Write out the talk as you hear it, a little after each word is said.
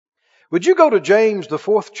Would you go to James, the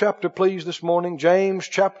 4th chapter, please, this morning? James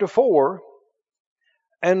chapter 4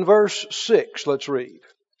 and verse 6. Let's read.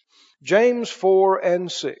 James 4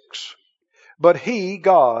 and 6. But He,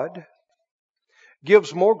 God,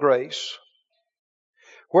 gives more grace.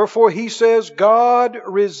 Wherefore He says, God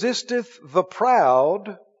resisteth the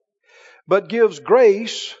proud, but gives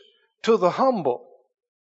grace to the humble.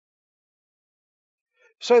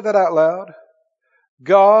 Say that out loud.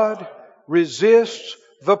 God resists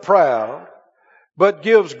the proud, but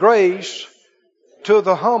gives grace to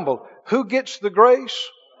the humble. Who gets the grace?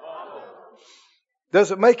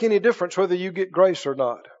 Does it make any difference whether you get grace or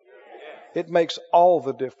not? It makes all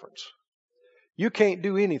the difference. You can't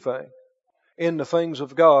do anything in the things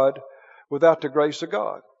of God without the grace of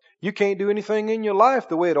God. You can't do anything in your life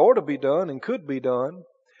the way it ought to be done and could be done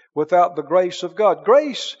without the grace of God.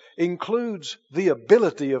 Grace includes the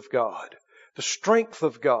ability of God, the strength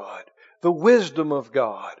of God, the wisdom of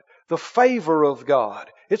God, the favor of God.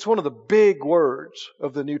 It's one of the big words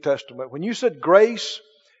of the New Testament. When you said grace,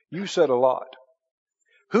 you said a lot.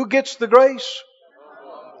 Who gets the grace?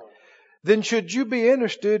 Then should you be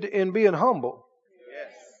interested in being humble?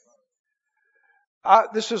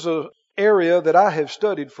 This is an area that I have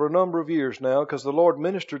studied for a number of years now because the Lord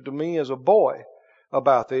ministered to me as a boy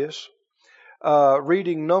about this.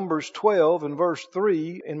 Reading Numbers 12 and verse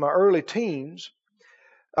 3 in my early teens,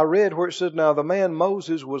 I read where it said, now the man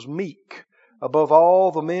Moses was meek above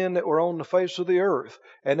all the men that were on the face of the earth.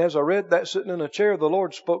 And as I read that sitting in a chair, the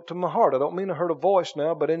Lord spoke to my heart. I don't mean I heard a voice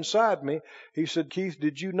now, but inside me, He said, Keith,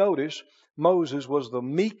 did you notice Moses was the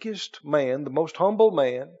meekest man, the most humble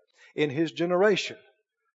man in his generation?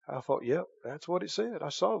 I thought, yep, that's what it said. I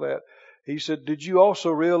saw that. He said, did you also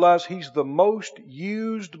realize he's the most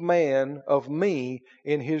used man of me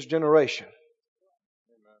in his generation?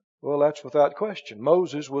 Well, that's without question.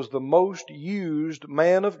 Moses was the most used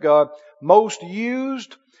man of God. Most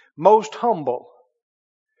used, most humble.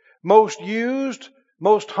 Most used,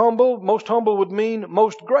 most humble. Most humble would mean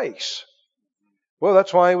most grace. Well,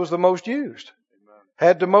 that's why he was the most used.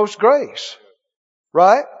 Had the most grace.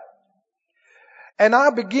 Right? And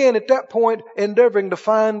I began at that point endeavoring to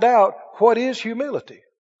find out what is humility.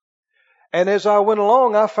 And as I went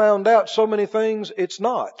along, I found out so many things it's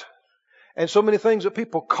not. And so many things that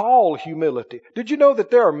people call humility. Did you know that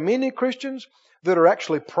there are many Christians that are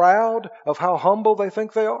actually proud of how humble they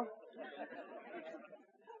think they are?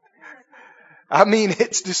 I mean,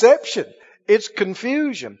 it's deception. It's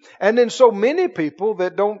confusion. And then so many people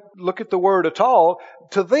that don't look at the word at all,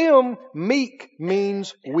 to them, meek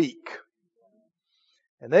means weak.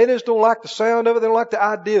 And they just don't like the sound of it. They don't like the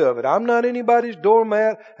idea of it. I'm not anybody's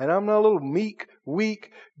doormat, and I'm not a little meek,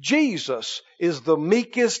 weak. Jesus is the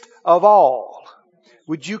meekest of all.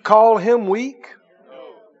 Would you call Him weak?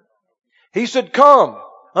 He said, come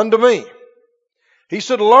unto me. He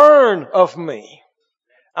said, learn of me.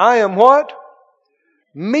 I am what?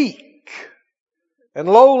 Meek and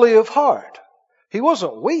lowly of heart. He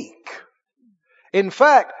wasn't weak. In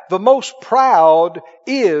fact, the most proud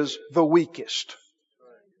is the weakest.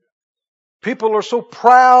 People are so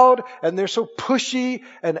proud and they're so pushy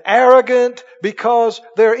and arrogant because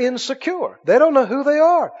they're insecure. They don't know who they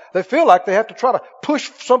are. They feel like they have to try to push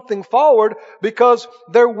something forward because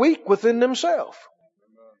they're weak within themselves.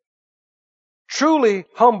 Truly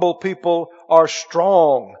humble people are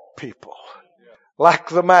strong people, like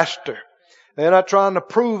the Master. They're not trying to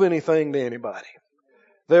prove anything to anybody.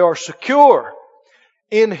 They are secure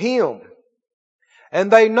in Him. And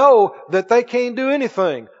they know that they can't do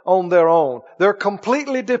anything on their own. They're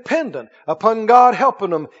completely dependent upon God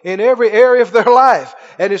helping them in every area of their life.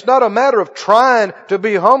 And it's not a matter of trying to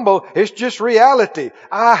be humble. It's just reality.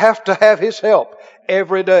 I have to have His help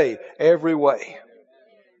every day, every way.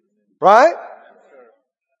 Right?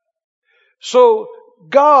 So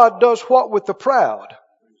God does what with the proud?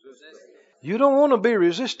 You don't want to be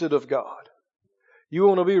resisted of God. You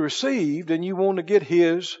want to be received and you want to get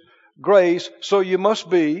His grace, so you must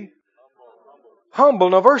be humble.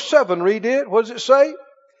 Now verse 7, read it. What does it say?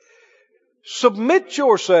 Submit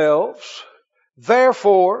yourselves,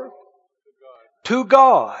 therefore, to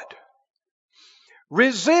God.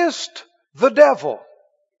 Resist the devil,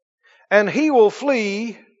 and he will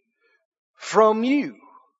flee from you.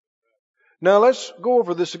 Now let's go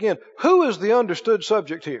over this again. Who is the understood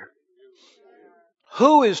subject here?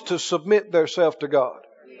 Who is to submit theirself to God?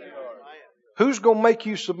 Who's going to make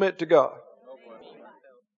you submit to God?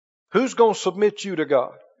 Who's going to submit you to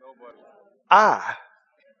God? I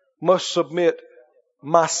must submit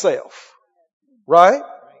myself. Right?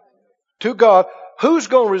 To God. Who's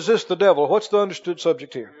going to resist the devil? What's the understood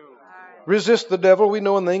subject here? Resist the devil. We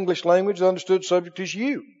know in the English language the understood subject is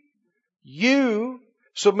you. You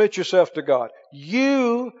submit yourself to God.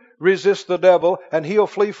 You resist the devil and he'll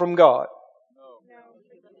flee from God.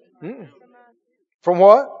 From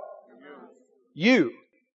what? You.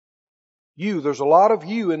 You. There's a lot of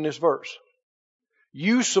you in this verse.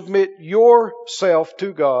 You submit yourself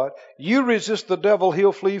to God. You resist the devil,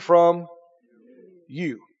 he'll flee from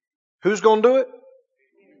you. Who's going to do it?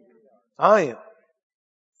 I am.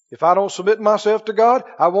 If I don't submit myself to God,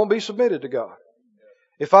 I won't be submitted to God.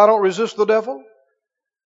 If I don't resist the devil,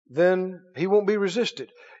 then he won't be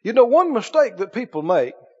resisted. You know, one mistake that people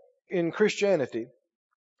make in Christianity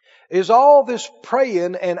is all this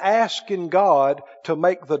praying and asking God to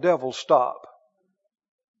make the devil stop.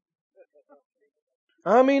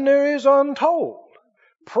 I mean, there is untold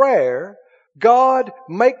prayer, God,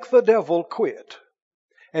 make the devil quit.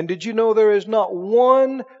 And did you know there is not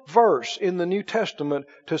one verse in the New Testament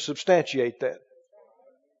to substantiate that?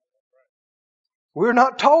 We're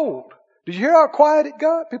not told. Did you hear how quiet it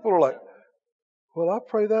got? People are like, well, I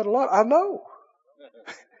pray that a lot. I know.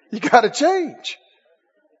 You got to change.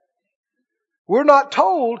 We're not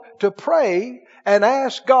told to pray and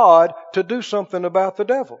ask God to do something about the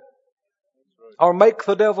devil. Or make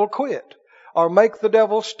the devil quit. Or make the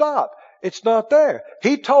devil stop. It's not there.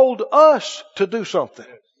 He told us to do something.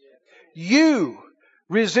 You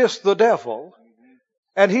resist the devil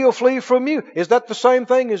and he'll flee from you. Is that the same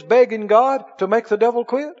thing as begging God to make the devil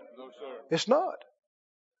quit? No, sir. It's not.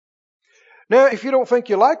 Now, if you don't think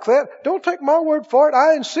you like that, don't take my word for it.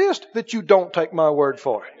 I insist that you don't take my word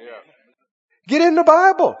for it. Yeah. Get in the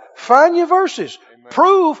Bible. Find your verses. Amen.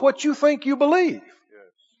 Prove what you think you believe. Yes.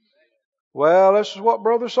 Well, this is what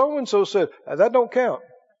Brother so-and-so said. That don't count.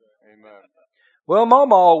 Amen. Well,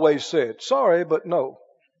 Mama always said. Sorry, but no.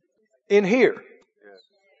 In here. Yes.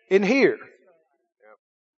 In here. Yep.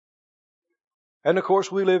 And of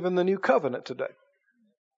course, we live in the new covenant today.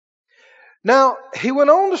 Now, he went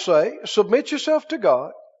on to say, submit yourself to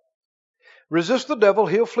God. Resist the devil,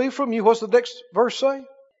 he'll flee from you. What's the next verse say?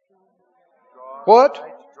 What?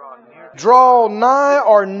 Draw nigh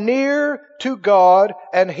or near to God,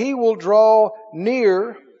 and he will draw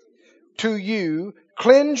near to you.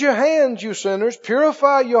 Cleanse your hands, you sinners.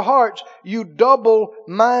 Purify your hearts, you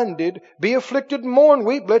double-minded. Be afflicted and mourn,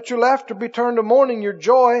 weep. Let your laughter be turned to mourning, your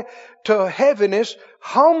joy to heaviness.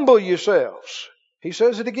 Humble yourselves. He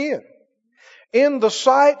says it again. In the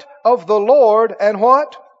sight of the Lord, and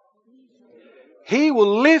what? He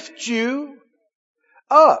will lift you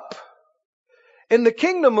up. In the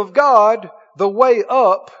kingdom of God, the way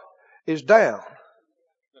up is down.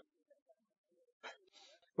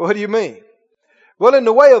 What do you mean? Well, in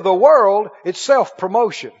the way of the world, it's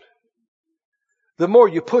self-promotion. The more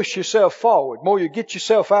you push yourself forward, the more you get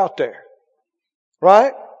yourself out there.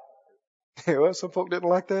 Right? Well, some folk didn't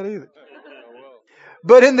like that either.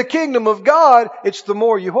 But in the kingdom of God, it's the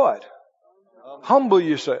more you what? Humble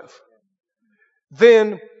yourself.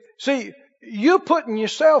 Then, see, you putting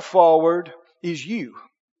yourself forward is you.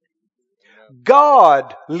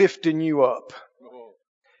 God lifting you up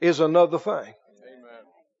is another thing.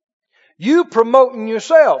 You promoting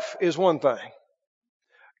yourself is one thing.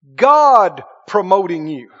 God promoting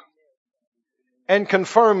you and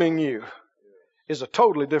confirming you is a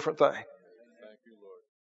totally different thing.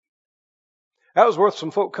 That was worth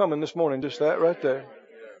some folk coming this morning, just that right there.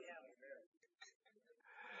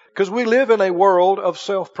 Because we live in a world of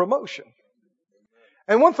self-promotion.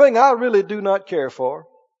 And one thing I really do not care for,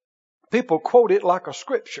 people quote it like a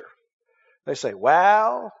scripture. They say,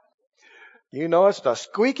 well, you know, it's the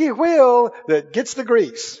squeaky wheel that gets the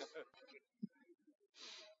grease.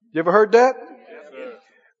 You ever heard that? Yes, sir.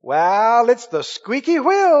 Well, it's the squeaky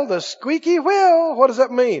wheel, the squeaky wheel. What does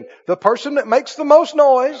that mean? The person that makes the most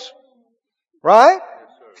noise, right?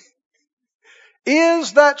 Yes,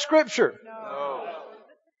 Is that scripture? no.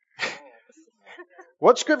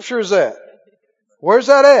 What scripture is that? Where's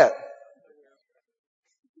that at?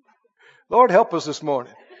 Lord, help us this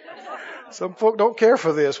morning. Some folk don't care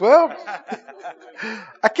for this. Well,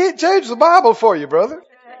 I can't change the Bible for you, brother.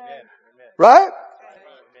 Right?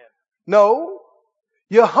 No.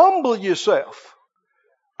 You humble yourself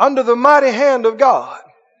under the mighty hand of God.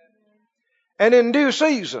 And in due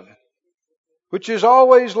season, which is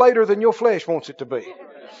always later than your flesh wants it to be,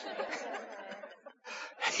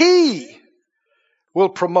 He will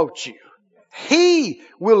promote you. He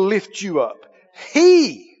will lift you up.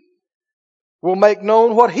 He will make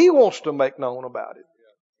known what He wants to make known about it.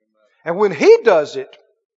 And when He does it,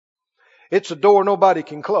 it's a door nobody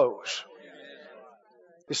can close.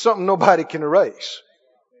 It's something nobody can erase.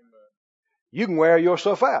 You can wear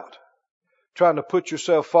yourself out trying to put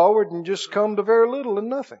yourself forward and just come to very little and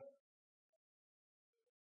nothing.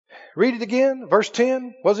 Read it again. Verse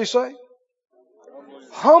 10. What does he say?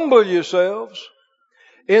 Humble yourselves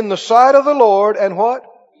in the sight of the Lord and what?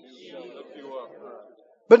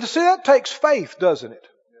 But to see, that takes faith, doesn't it?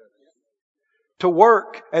 To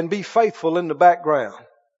work and be faithful in the background.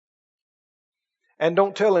 And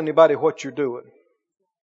don't tell anybody what you're doing.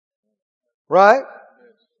 Right?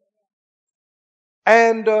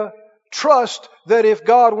 And trust that if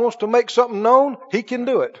God wants to make something known, He can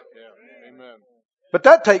do it. Amen. But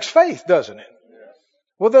that takes faith, doesn't it?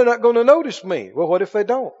 Well, they're not going to notice me. Well, what if they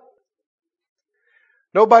don't?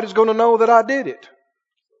 Nobody's going to know that I did it.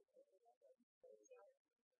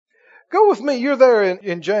 Go with me. You're there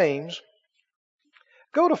in James.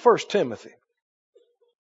 Go to 1 Timothy.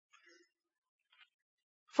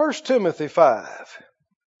 1 Timothy 5.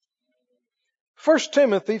 1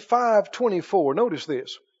 Timothy 5:24. Notice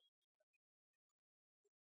this.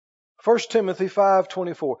 1 Timothy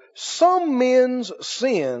 5:24. Some men's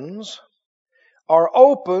sins are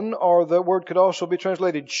open, or the word could also be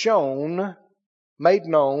translated shown, made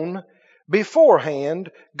known,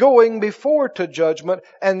 beforehand, going before to judgment,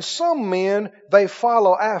 and some men they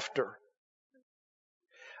follow after.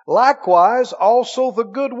 Likewise, also the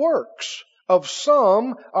good works of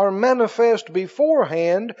some are manifest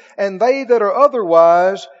beforehand, and they that are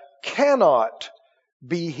otherwise cannot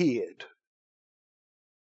be hid.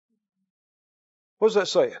 What's that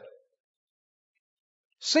saying?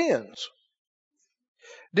 Sins.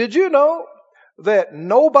 Did you know that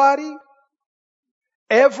nobody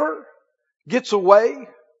ever gets away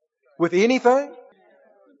with anything?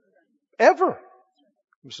 Ever.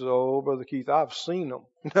 He says, oh, Brother Keith, I've seen them.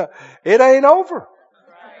 It ain't over.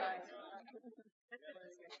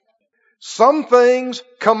 Some things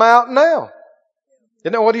come out now.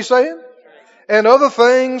 Isn't that what he's saying? And other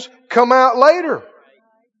things come out later.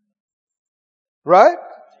 Right?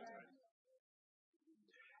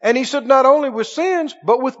 And he said not only with sins,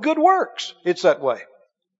 but with good works. It's that way.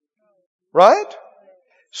 Right?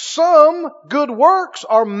 Some good works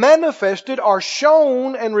are manifested, are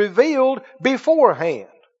shown and revealed beforehand.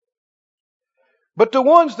 But the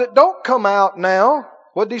ones that don't come out now,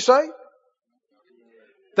 what did he say?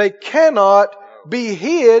 They cannot be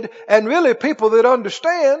hid. And really people that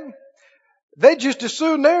understand, they just as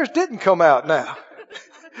soon theirs didn't come out now.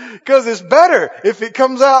 Because it's better if it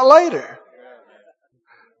comes out later.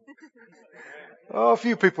 Oh, a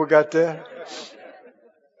few people got that.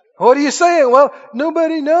 What are you saying? Well,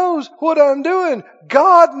 nobody knows what I'm doing.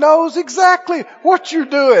 God knows exactly what you're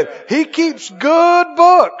doing. He keeps good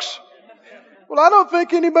books. Well, I don't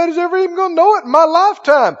think anybody's ever even going to know it in my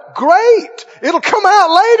lifetime. Great. It'll come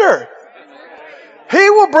out later. He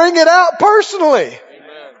will bring it out personally.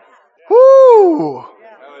 Amen. Woo!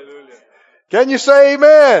 Hallelujah. Can you say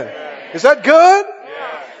amen? Is that good?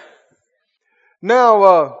 Yeah.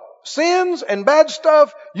 Now, sins and bad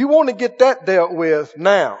stuff, you want to get that dealt with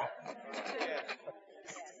now.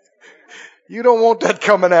 You don't want that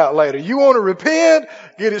coming out later. You want to repent,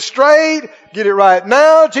 get it straight, get it right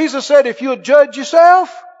now. Jesus said if you'll judge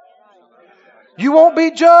yourself, you won't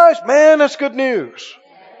be judged. Man, that's good news.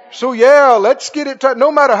 So yeah, let's get it,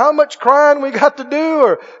 no matter how much crying we got to do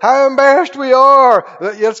or how embarrassed we are,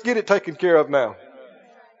 let's get it taken care of now.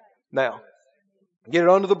 Now, get it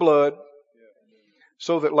under the blood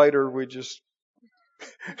so that later we just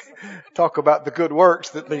talk about the good works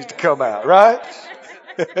that needs to come out, right?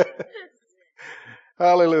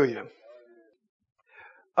 Hallelujah.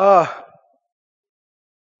 Go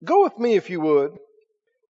with me, if you would,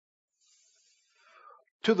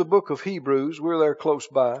 to the book of Hebrews. We're there close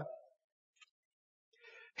by.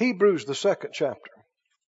 Hebrews, the 2nd chapter.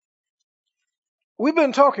 We've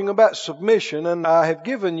been talking about submission, and I have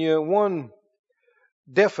given you one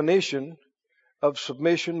definition of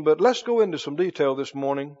submission, but let's go into some detail this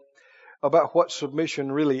morning about what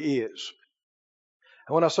submission really is.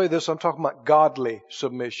 And when I say this, I'm talking about godly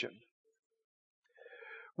submission.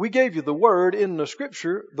 We gave you the word in the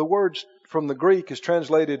scripture. The word from the Greek is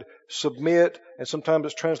translated submit, and sometimes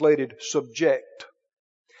it's translated subject.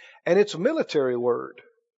 And it's a military word.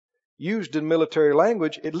 Used in military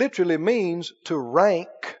language, it literally means to rank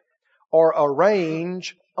or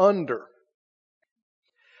arrange under.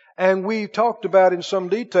 And we talked about in some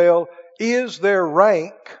detail, is there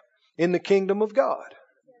rank in the kingdom of God?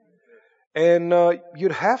 And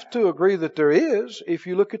you'd have to agree that there is if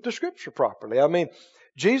you look at the scripture properly. I mean,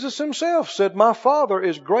 Jesus himself said, my Father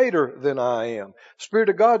is greater than I am. Spirit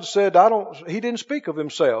of God said, he didn't speak of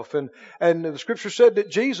himself. And the scripture said that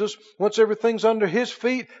Jesus, once everything's under his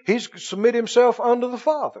feet, he's submit himself unto the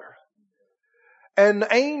Father. And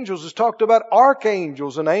angels is talked about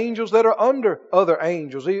archangels and angels that are under other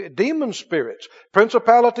angels, demon spirits,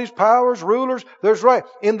 principalities, powers, rulers. There's right.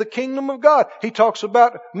 In the kingdom of God, He talks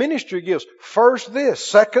about ministry gifts. First this,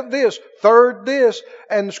 second this, third this.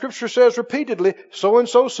 And the Scripture says repeatedly, so and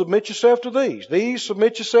so submit yourself to these. These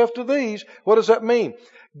submit yourself to these. What does that mean?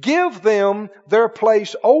 Give them their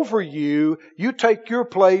place over you. You take your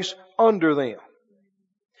place under them.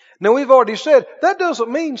 Now we've already said, that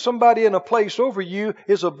doesn't mean somebody in a place over you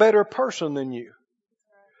is a better person than you,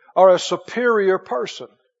 or a superior person,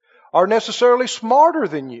 or necessarily smarter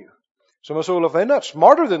than you. Someone says, well, if they're not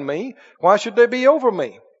smarter than me, why should they be over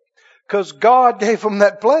me? Because God gave them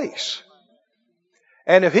that place.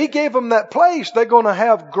 And if He gave them that place, they're going to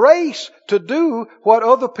have grace to do what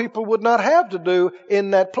other people would not have to do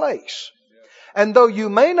in that place. And though you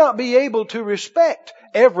may not be able to respect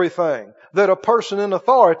everything that a person in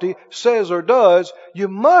authority says or does, you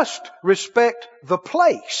must respect the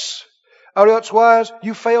place. Or otherwise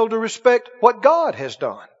you fail to respect what God has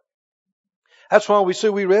done. That's why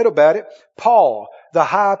we read about it. Paul, the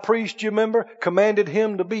high priest, you remember, commanded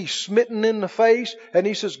him to be smitten in the face. And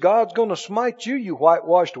he says, God's going to smite you, you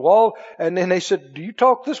whitewashed wall. And then they said, do you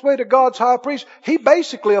talk this way to God's high priest? He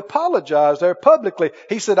basically apologized there publicly.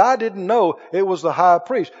 He said, I didn't know it was the high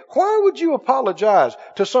priest. Why would you apologize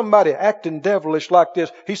to somebody acting devilish like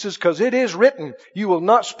this? He says, because it is written, you will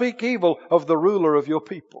not speak evil of the ruler of your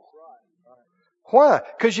people. Why?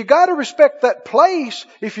 Because you got to respect that place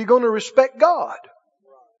if you're going to respect God.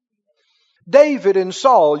 David and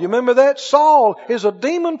Saul, you remember that? Saul is a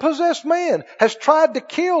demon-possessed man, has tried to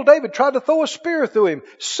kill David, tried to throw a spear through him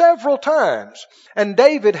several times. And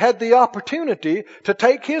David had the opportunity to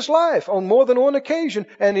take his life on more than one occasion.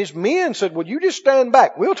 And his men said, well, you just stand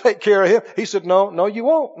back. We'll take care of him. He said, no, you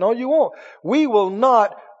won't. No, you won't. We will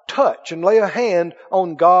not touch and lay a hand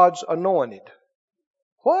on God's anointed.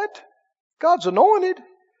 What? God's anointed?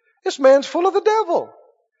 This man's full of the devil.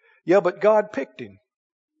 Yeah, but God picked him.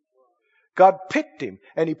 God picked him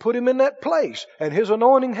and He put him in that place. And His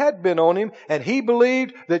anointing had been on him. And he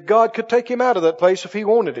believed that God could take him out of that place if He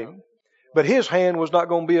wanted him. But His hand was not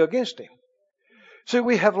going to be against him. See,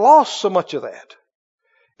 we have lost so much of that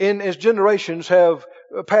as generations have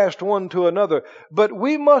passed one to another. But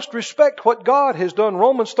we must respect what God has done.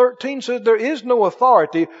 Romans 13 says there is no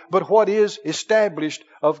authority but what is established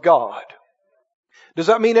of God. Does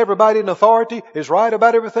that mean everybody in authority is right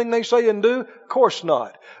about everything they say and do? Of course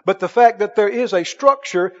not. But the fact that there is a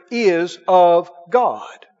structure is of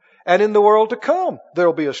God. And in the world to come, there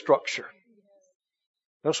will be a structure.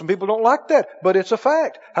 Now, some people don't like that, but it's a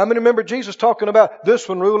fact. How many remember Jesus talking about this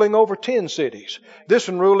one ruling over 10 cities, this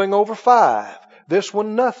one ruling over 5, this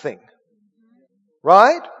one nothing?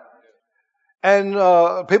 Right? And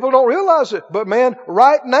people don't realize it. But man,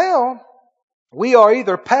 right now, we are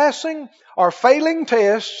either passing or failing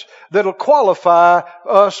tests that'll qualify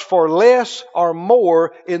us for less or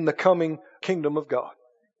more in the coming kingdom of God.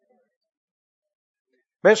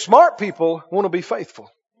 Man, smart people want to be faithful.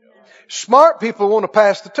 Smart people want to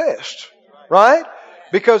pass the test. Right?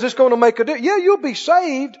 Because it's going to make a difference. Yeah, you'll be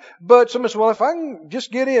saved, but somebody says, well, if I can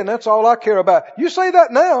just get in, that's all I care about. You say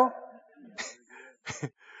that now.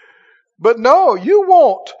 But no, you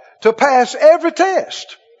want to pass every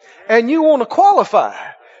test. And you want to qualify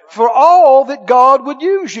for all that God would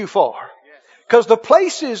use you for. Because the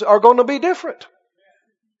places are going to be different.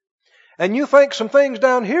 And you think some things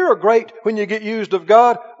down here are great when you get used of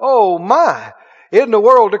God. Oh my, in the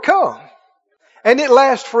world to come. And it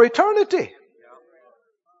lasts for eternity.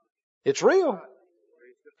 It's real.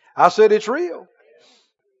 I said it's real.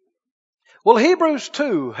 Well, Hebrews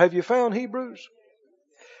 2. Have you found Hebrews?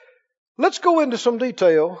 Let's go into some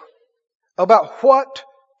detail about what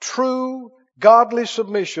true godly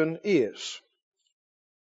submission is.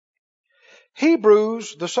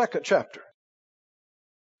 Hebrews, the 2nd chapter.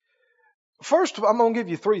 First, I'm going to give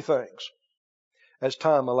you 3 things as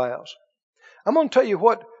time allows. I'm going to tell you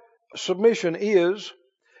what submission is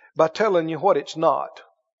by telling you what it's not.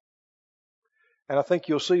 And I think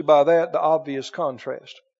you'll see by that the obvious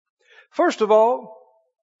contrast. First of all,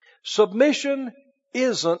 submission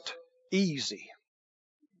isn't easy.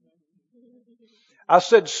 I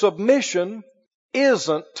said submission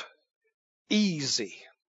isn't easy.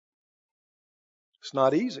 It's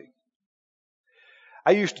not easy.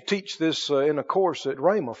 I used to teach this in a course at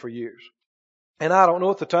Rhema for years. And I don't know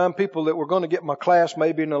at the time, people that were going to get my class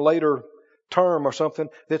maybe in a later term or something,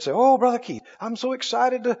 they'd say, oh, Brother Keith, I'm so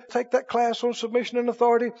excited to take that class on submission and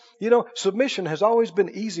authority. You know, submission has always been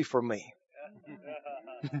easy for me.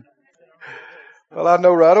 Well, I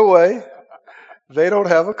know right away they don't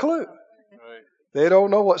have a clue. They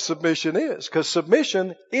don't know what submission is, because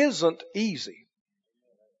submission isn't easy.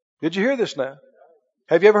 Did you hear this now?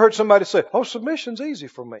 Have you ever heard somebody say, oh, submission's easy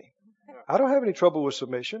for me? I don't have any trouble with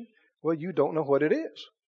submission. Well, you don't know what it is.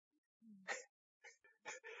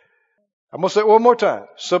 I'm going to say it one more time.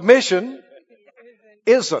 Submission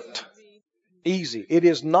isn't easy. It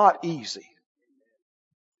is not easy.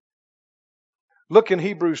 Look in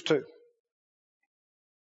Hebrews 2.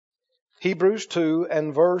 Hebrews 2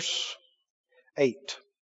 and verse 8.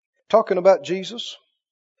 Talking about Jesus.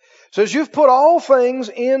 It says, you've put all things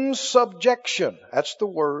in subjection. That's the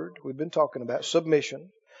word we've been talking about,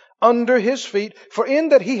 submission. Under his feet. For in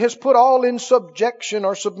that he has put all in subjection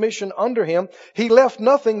or submission under him, he left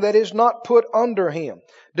nothing that is not put under him.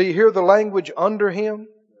 Do you hear the language under him?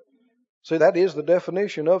 See, that is the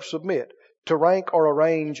definition of submit. To rank or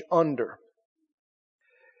arrange under.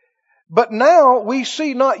 But now we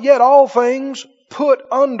see not yet all things put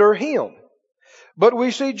under him. But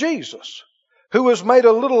we see Jesus, who was made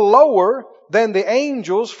a little lower than the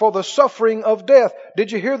angels for the suffering of death.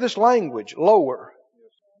 Did you hear this language? Lower.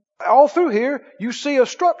 All through here, you see a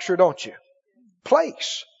structure, don't you?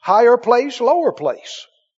 Place. Higher place, lower place.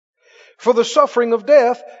 For the suffering of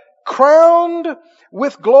death, crowned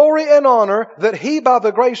with glory and honor, that he by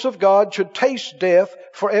the grace of God should taste death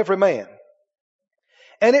for every man.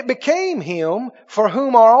 And it became him for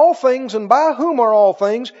whom are all things and by whom are all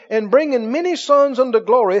things, and bringing many sons unto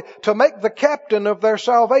glory, to make the captain of their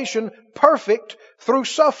salvation perfect through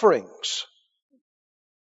sufferings.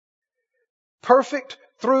 Perfect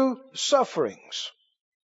through sufferings.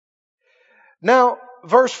 Now,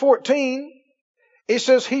 verse 14, it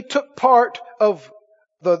says he took part of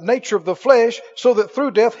the nature of the flesh so that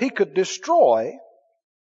through death he could destroy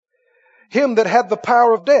him that had the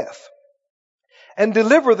power of death, and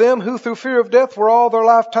deliver them who through fear of death were all their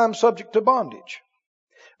lifetime subject to bondage.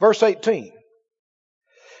 Verse 18.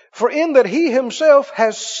 For in that he himself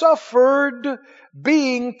has suffered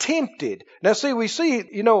being tempted. Now see, we see,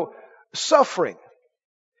 suffering.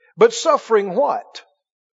 But suffering what?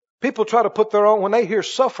 People try to put their own, when they hear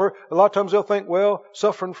suffer, a lot of times they'll think, well,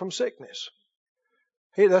 suffering from sickness.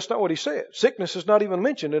 Hey, that's not what he said. Sickness is not even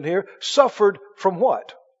mentioned in here. Suffered from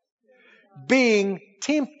what? Being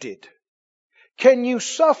tempted. Can you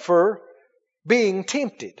suffer being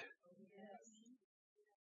tempted?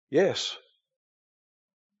 Yes.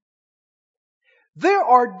 There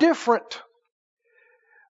are different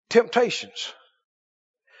temptations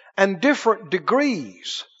and different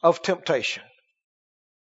degrees of temptation.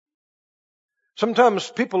 Sometimes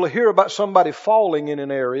people hear about somebody falling in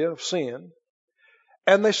an area of sin,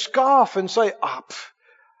 and they scoff and say,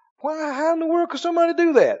 how in the world could somebody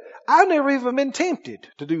do that? I've never even been tempted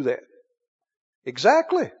to do that.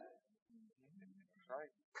 Exactly.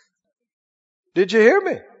 Did you hear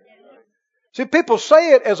me? See, people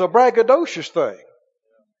say it as a braggadocious thing.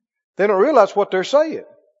 They don't realize what they're saying.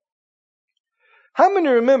 How many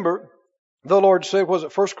remember the Lord said, was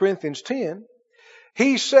it 1 Corinthians 10?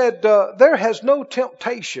 He said, there has no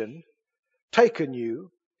temptation taken you,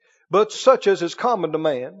 but such as is common to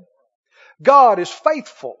man. God is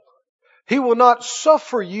faithful. He will not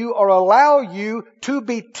suffer you or allow you to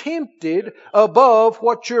be tempted above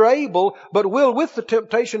what you're able, but will with the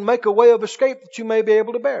temptation make a way of escape that you may be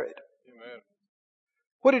able to bear it. Amen.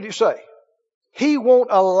 What did he say? He won't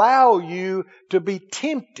allow you to be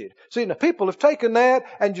tempted. See, now people have taken that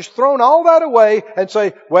and just thrown all that away and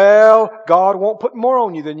say, well, God won't put more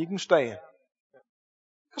on you than you can stand.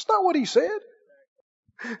 That's not what he said.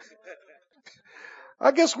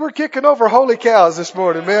 I guess we're kicking over holy cows this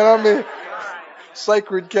morning, man. I mean,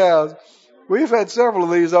 sacred cows. We've had several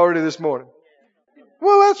of these already this morning.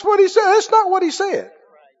 Well, that's what he said. That's not what he said.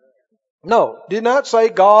 No, did not say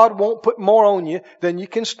God won't put more on you than you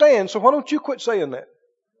can stand. So why don't you quit saying that?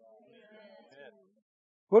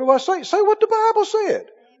 What do I say? Say what the Bible said.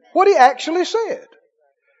 What he actually said.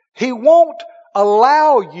 He won't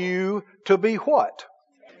allow you to be what?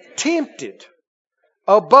 Tempted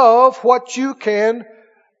above what you can,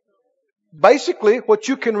 basically what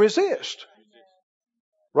you can resist.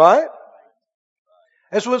 Right?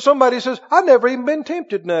 That's when somebody says, I've never even been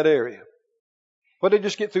tempted in that area. What did they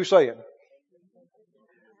just get through saying?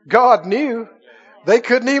 God knew they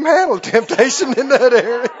couldn't even handle temptation in that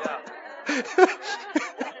area.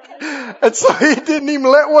 And so he didn't even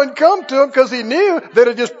let one come to him because he knew that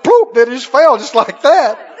it just poof, that it just fell just like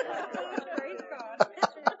that.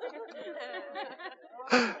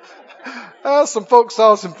 Some folks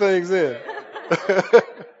saw some things then.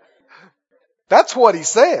 That's what he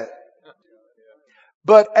said.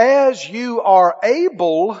 But as you are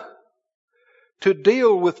able to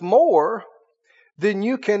deal with more, then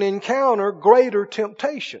you can encounter greater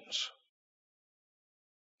temptations.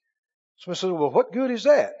 Someone says, well, what good is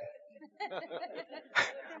that?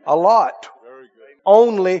 A lot. Very good.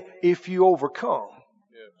 Only if you overcome.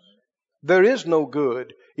 Yes. There is no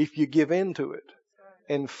good if you give in to it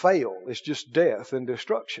and fail. It's just death and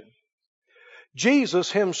destruction.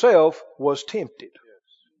 Jesus himself was tempted,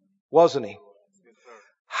 wasn't he?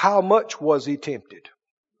 How much was he tempted?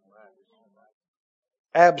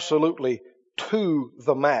 Absolutely to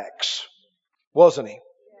the max, wasn't he?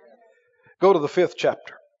 Go to the 5th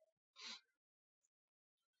chapter.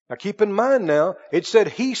 Now keep in mind now, it said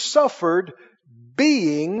he suffered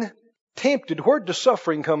being tempted. Where does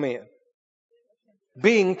suffering come in?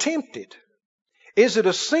 Being tempted. Is it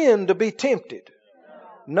a sin to be tempted?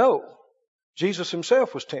 No. Jesus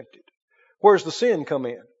himself was tempted. Where's the sin come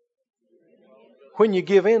in? When you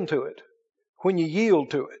give in to it. When you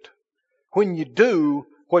yield to it. When you do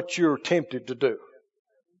what you're tempted to do.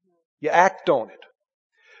 You act on it.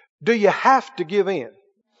 Do you have to give in?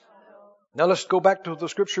 Now let's go back to the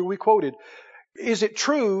scripture we quoted. Is it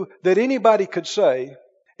true that anybody could say,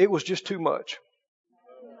 it was just too much?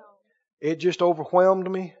 It just overwhelmed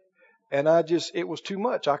me. And it was too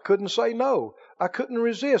much. I couldn't say no. I couldn't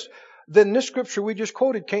resist. Then this scripture we just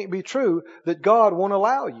quoted can't be true, that God won't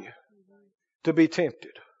allow you to be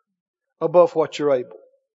tempted above what you're able.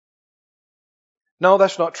 No,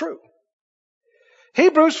 that's not true.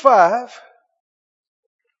 Hebrews 5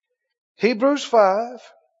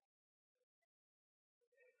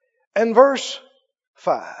 and verse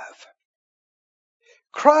 5.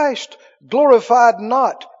 Christ glorified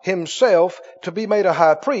not himself to be made a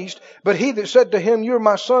high priest, but he that said to him, you're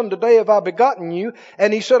my son, today have I begotten you.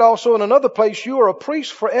 And he said also in another place, you are a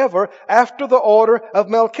priest forever after the order of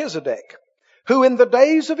Melchizedek. Who in the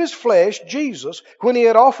days of his flesh, Jesus, when he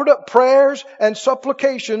had offered up prayers and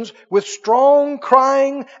supplications with strong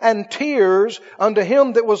crying and tears unto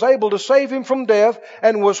him that was able to save him from death,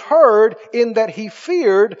 and was heard in that he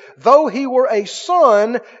feared, though he were a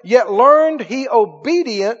son, yet learned he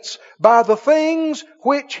obedience by the things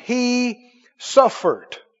which he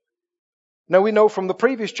suffered. Now we know from the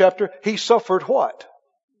previous chapter, he suffered what?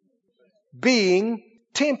 Being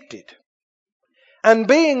tempted. And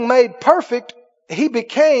being made perfect, he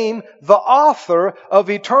became the author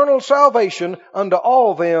of eternal salvation unto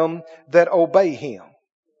all them that obey him.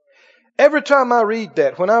 Every time I read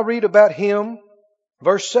that, when I read about him,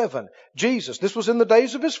 verse 7, Jesus, this was in the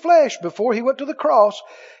days of his flesh before he went to the cross,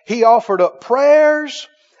 he offered up prayers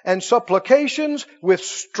and supplications with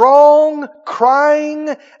strong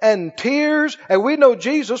crying and tears. And we know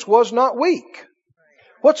Jesus was not weak.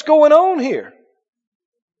 What's going on here?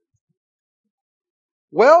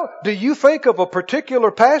 Well, do you think of a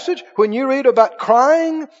particular passage when you read about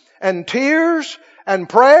crying and tears and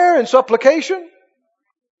prayer and supplication?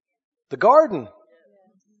 The garden.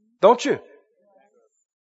 Don't you?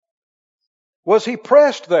 Was he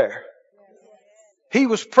pressed there? He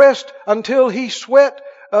was pressed until he sweat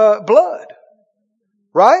blood.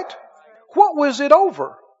 Right? What was it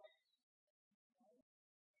over?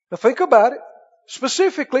 Now think about it.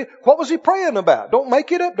 Specifically, what was he praying about? Don't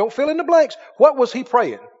make it up. Don't fill in the blanks. What was he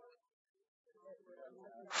praying?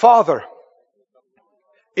 Father,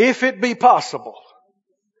 if it be possible,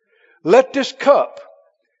 let this cup,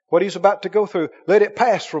 what he's about to go through, let it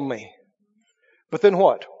pass from me. But then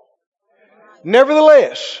what?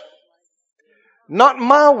 Nevertheless, not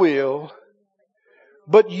my will,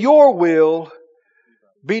 but your will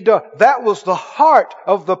be done. That was the heart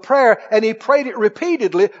of the prayer, and he prayed it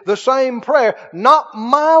repeatedly, the same prayer. Not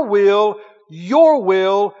my will, your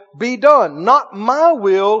will be done. Not my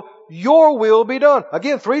will, your will be done.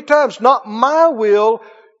 Again, 3 times. Not my will,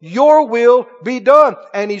 your will be done.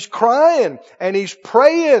 And he's crying, and he's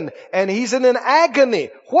praying, and he's in an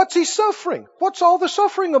agony. What's he suffering? What's all the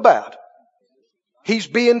suffering about? He's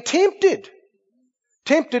being tempted.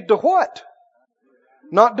 Tempted to what?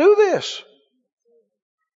 Not do this.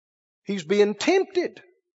 He's being tempted.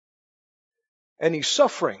 And he's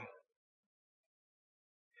suffering.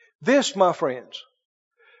 This, my friends,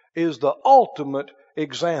 is the ultimate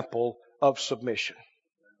example of submission.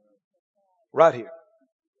 Right here.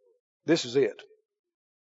 This is it.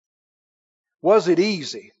 Was it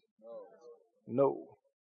easy? No.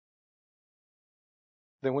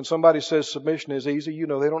 Then when somebody says submission is easy, you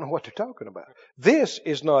know they don't know what they're talking about. This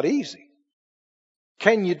is not easy.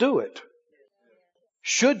 Can you do it?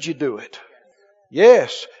 Should you do it?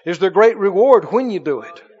 Yes. Is there great reward when you do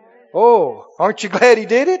it? Oh, aren't you glad he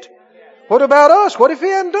did it? What about us? What if he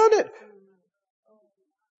hadn't done it?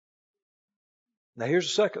 Now here's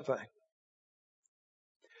the second thing.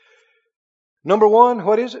 Number 1,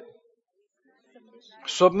 what is it?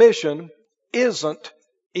 Submission isn't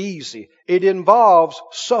easy. It involves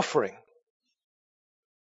suffering.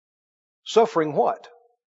 Suffering what?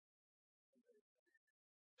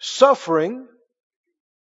 Suffering,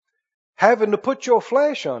 having to put your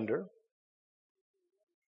flesh under.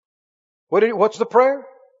 What's the prayer?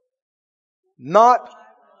 Not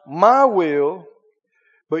my will,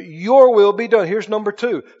 but your will be done. Here's number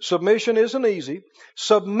 2. Submission isn't easy.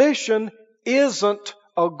 Submission isn't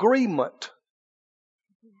agreement.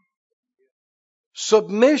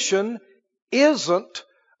 Submission isn't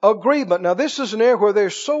agreement. Now, this is an area where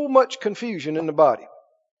there's so much confusion in the body.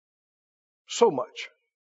 So much.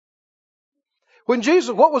 When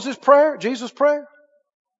Jesus, what was his prayer? Jesus' prayer?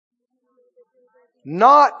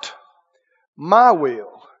 Not my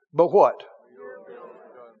will, but what?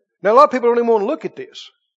 Now, a lot of people don't even want to look at this.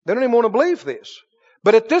 They don't even want to believe this.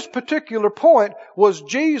 But at this particular point, was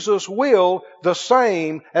Jesus' will the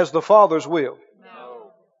same as the Father's will?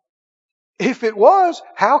 No. If it was,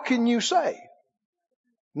 how can you say,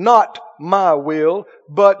 not my will,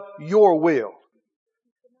 but your will?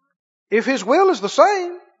 If his will is the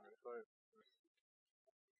same.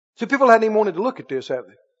 See, people hadn't even wanted to look at this, have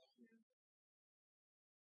they?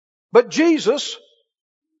 But Jesus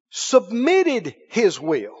submitted his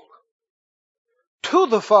will to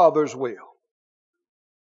the Father's will.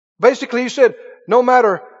 Basically, he said, no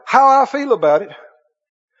matter how I feel about it,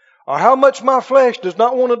 or how much my flesh does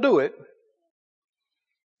not want to do it,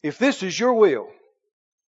 if this is your will,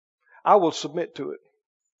 I will submit to it.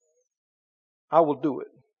 I will do it.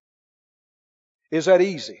 Is that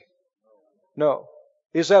easy? No.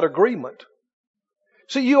 Is that agreement?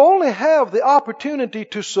 See, you only have the opportunity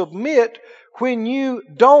to submit when you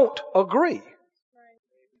don't agree.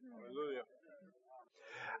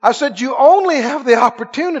 I said you only have the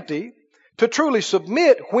opportunity to truly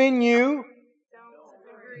submit when you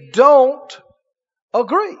don't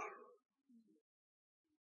agree.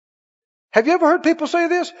 Have you ever heard people say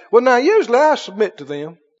this? Well, now, usually I submit to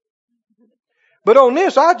them. But on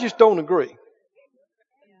this, I just don't agree.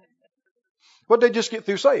 What'd they just get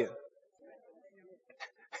through saying?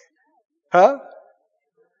 Huh?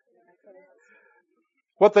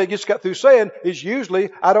 What they just got through saying is usually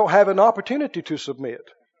I don't have an opportunity to submit.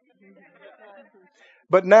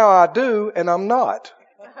 But now I do, and I'm not.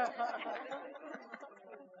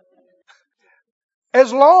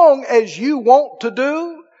 As long as you want to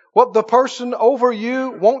do what the person over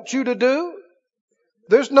you wants you to do,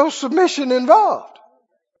 there's no submission involved.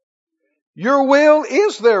 Your will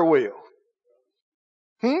is their will.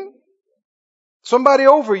 Somebody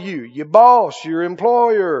over you, your boss, your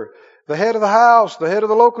employer, the head of the house, the head of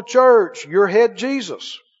the local church, your head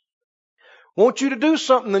Jesus, want you to do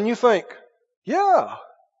something, and you think, yeah,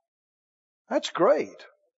 that's great.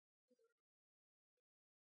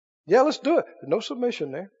 Yeah, let's do it. There's no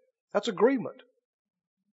submission there. That's agreement.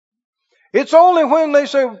 It's only when they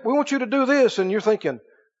say, we want you to do this, and you're thinking,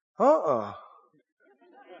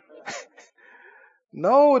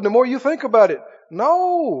 No, and the more you think about it,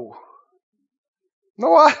 no,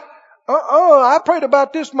 I prayed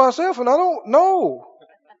about this myself, and I don't know.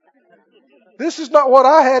 This is not what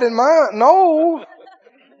I had in mind. No.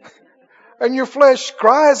 And your flesh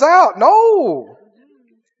cries out, no.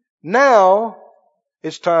 Now,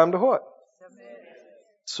 it's time to what?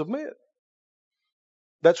 Submit.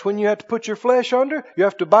 That's when you have to put your flesh under. You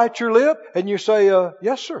have to bite your lip, and you say,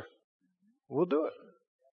 yes, sir. We'll do it.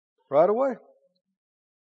 Right away.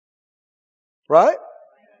 Right?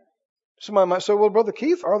 Somebody might say, well, Brother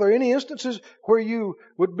Keith, are there any instances where you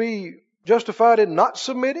would be justified in not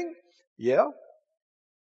submitting? Yeah.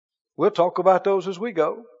 We'll talk about those as we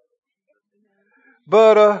go.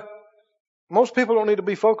 But most people don't need to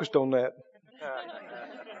be focused on that.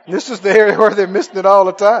 This is the area where they're missing it all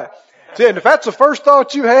the time. See, and if that's the first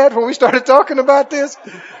thought you had when we started talking about this,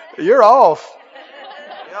 you're off.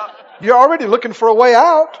 You're already looking for a way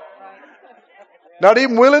out. Not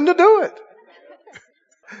even willing to do it.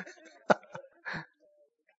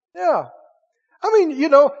 Yeah. I mean,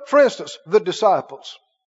 for instance, the disciples.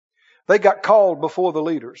 They got called before the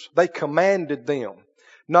leaders. They commanded them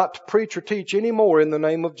not to preach or teach anymore in the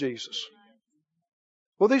name of Jesus.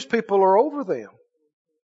 Well, these people are over them.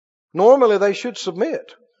 Normally they should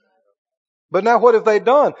submit. But now what have they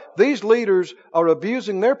done? These leaders are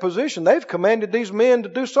abusing their position. They've commanded these men to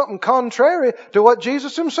do something contrary to what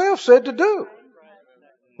Jesus himself said to do.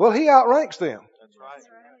 Well, he outranks them.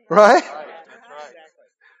 Right?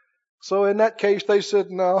 So in that case, they said,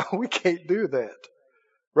 no, we can't do that.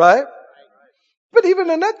 Right? But even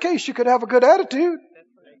in that case, you could have a good attitude.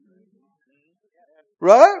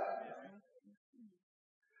 Right?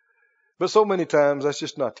 But so many times, that's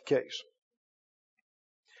just not the case.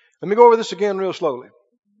 Let me go over this again real slowly.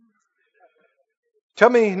 Tell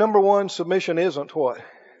me, number one, submission isn't what?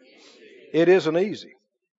 It isn't easy.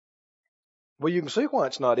 Well, you can see why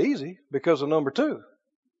it's not easy because of number two.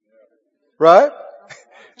 Right?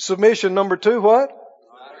 Submission number two, what?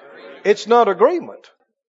 It's not agreement.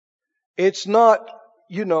 It's not,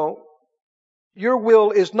 your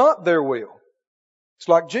will is not their will. It's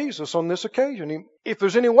like Jesus on this occasion. If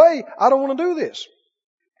there's any way, I don't want to do this.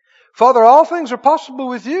 Father, all things are possible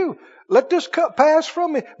with you. Let this cup pass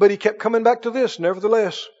from me. But he kept coming back to this.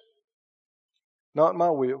 Nevertheless, not my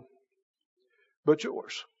will, but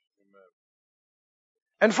yours.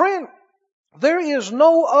 And friend, there is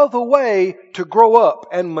no other way to grow up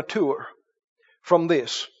and mature from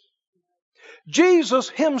this. Jesus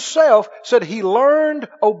himself said he learned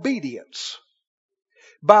obedience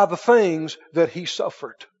by the things that he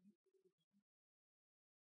suffered.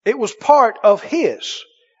 It was part of his.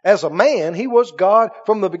 As a man, he was God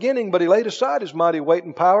from the beginning, but he laid aside his mighty weight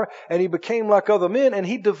and power, and he became like other men, and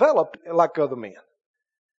he developed like other men.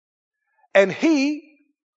 And he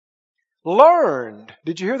learned,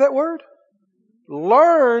 did you hear that word?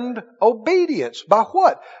 Learned obedience. By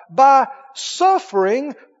what? By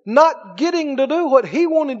suffering, not getting to do what he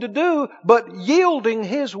wanted to do, but yielding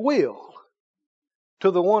his will to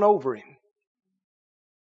the one over him.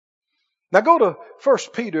 Now go to 1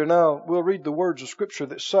 Peter. Now we'll read the words of Scripture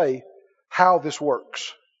that say how this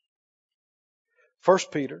works. 1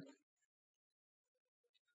 Peter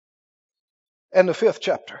and the 5th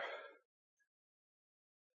chapter.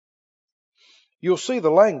 You'll see the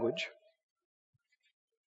language.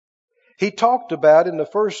 He talked about in the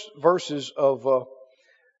first verses of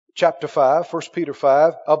chapter 5, 1 Peter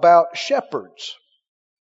 5, about shepherds.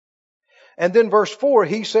 And then verse 4,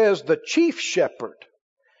 he says the chief shepherd.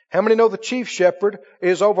 How many know the chief shepherd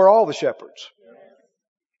is over all the shepherds?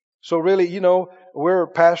 So really, we're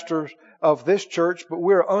pastors of this church, but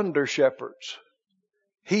we're under shepherds.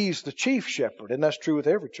 He's the chief shepherd, and that's true with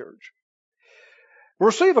every church.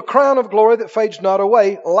 Receive a crown of glory that fades not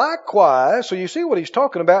away. Likewise, so you see what he's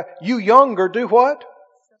talking about. You younger, do what?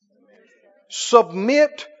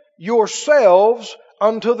 Submit yourselves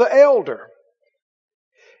unto the elder.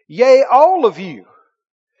 Yea, all of you,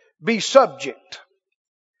 be subject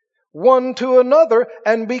one to another,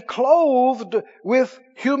 and be clothed with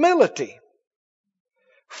humility.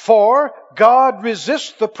 For God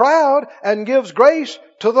resists the proud and gives grace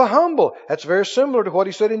to the humble. That's very similar to what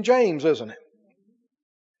he said in James, isn't it?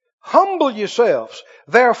 Humble yourselves,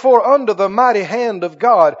 therefore, under the mighty hand of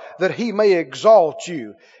God, that he may exalt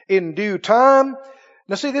you in due time.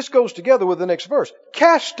 Now see, this goes together with the next verse.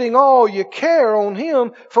 Casting all your care on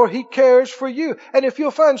him, for he cares for you. And if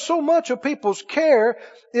you'll find so much of people's care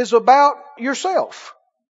is about yourself.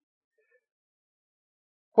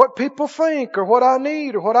 What people think, or what I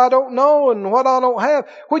need, or what I don't know, and what I don't have.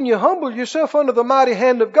 When you humble yourself under the mighty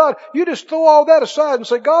hand of God, you just throw all that aside and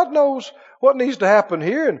say, God knows what needs to happen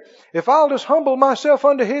here. And if I'll just humble myself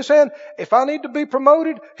under his hand, if I need to be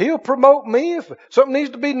promoted, he'll promote me. If something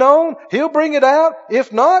needs to be known, he'll bring it out.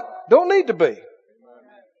 If not, don't need to be.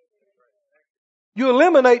 You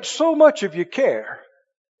eliminate so much of your care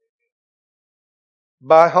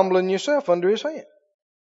by humbling yourself under his hand.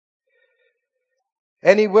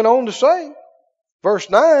 And he went on to say, verse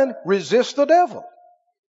 9, resist the devil.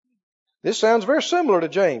 This sounds very similar to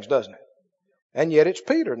James, doesn't it? And yet it's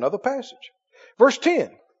Peter, another passage. Verse 10,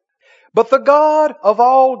 but the God of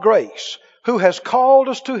all grace, who has called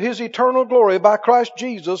us to his eternal glory by Christ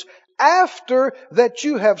Jesus, after that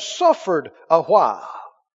you have suffered a while.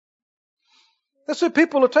 Let's see,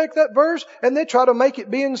 people will take that verse and they try to make it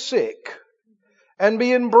being sick and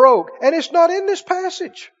being broke. And it's not in this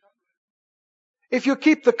passage. If you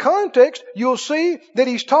keep the context, you'll see that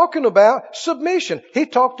he's talking about submission. He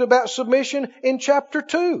talked about submission in chapter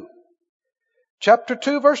 2. Chapter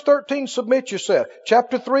 2, verse 13, submit yourself.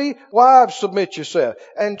 Chapter 3, wives, submit yourself.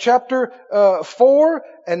 And chapter 4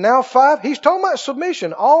 and now 5, he's talking about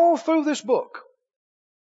submission all through this book.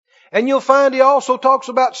 And you'll find he also talks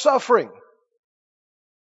about suffering.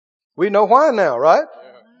 We know why now, right?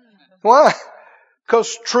 Why?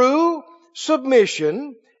 Because true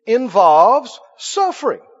submission involves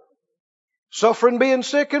suffering. Suffering being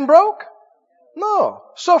sick and broke? No.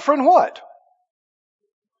 Suffering what?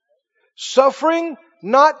 Suffering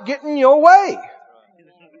not getting your way.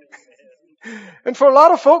 And for a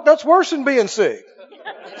lot of folk, that's worse than being sick.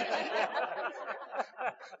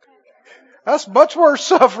 That's much worse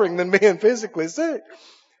suffering than being physically sick.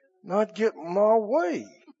 Not getting my way.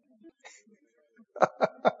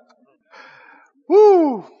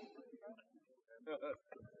 Woo!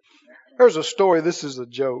 There's a story, this is a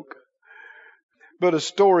joke. but a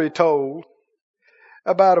story told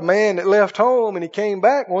about a man that left home and he came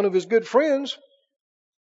back. One of his good friends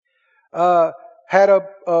had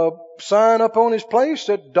a sign up on his place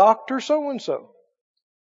that Dr. So-and-so.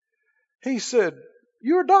 He said,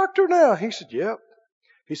 "You're a doctor now?" He said, "Yep."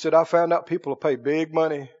 He said, "I found out people will pay big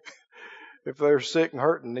money if they're sick and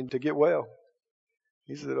hurting and to get well."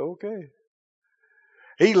 He said, "Okay."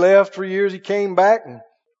 He left for years. He came back and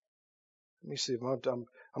let me see if I'm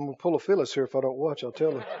going to pull a Phyllis here if I don't watch. I'll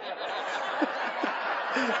tell her.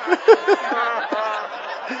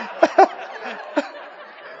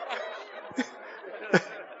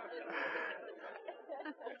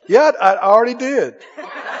 Yeah, I already did.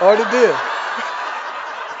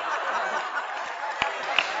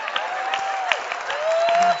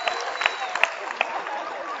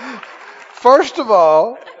 First of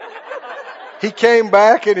all, he came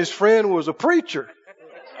back and his friend was a preacher.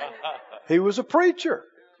 He was a preacher.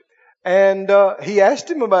 And he asked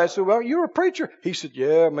him about it. He said, "Well, you're a preacher." He said,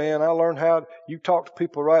 "Yeah, man, I learned how you talk to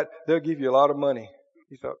people right. They'll give you a lot of money."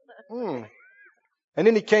 He thought, And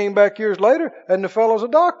then he came back years later and the fellow's a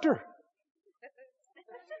doctor.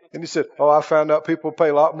 And he said, "Oh, I found out people pay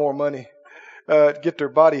a lot more money to get their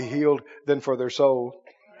body healed than for their soul."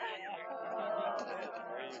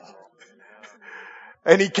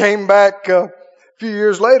 And he came back a few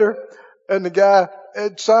years later and the guy,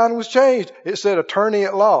 sign was changed. It said attorney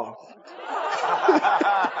at law.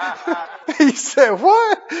 He said,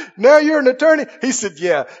 "What? Now you're an attorney?" He said,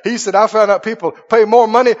 "Yeah." He said, "I found out people pay more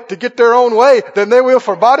money to get their own way than they will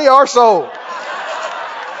for body or soul."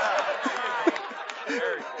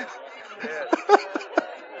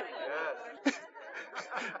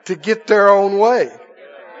 To get their own way.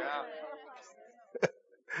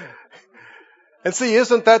 And see,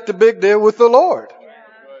 isn't that the big deal with the Lord?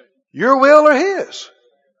 Your will or His?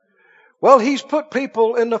 Well, He's put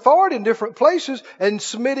people in authority in different places, and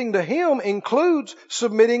submitting to Him includes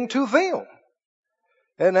submitting to them.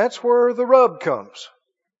 And that's where the rub comes.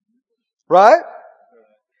 Right?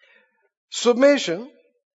 Submission.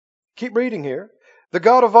 Keep reading here. "The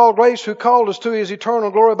God of all grace who called us to His eternal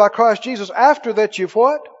glory by Christ Jesus, after that you've"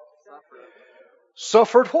 what?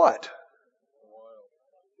 Suffered what?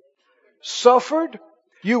 Suffered.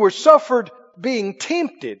 You were suffered being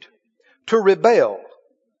tempted to rebel.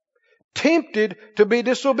 Tempted to be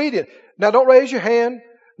disobedient. Now don't raise your hand.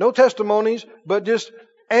 No testimonies. But just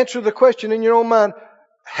answer the question in your own mind.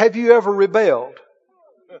 Have you ever rebelled?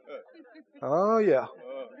 Oh yeah.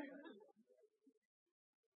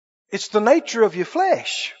 It's the nature of your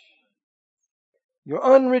flesh. Your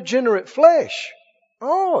unregenerate flesh.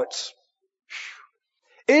 Oh,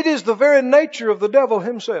 it is the very nature of the devil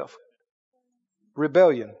himself.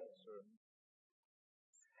 Rebellion.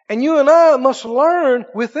 And you and I must learn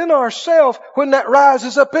within ourselves when that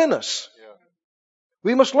rises up in us.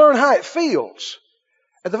 We must learn how it feels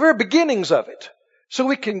at the very beginnings of it so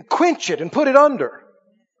we can quench it and put it under.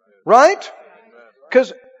 Right?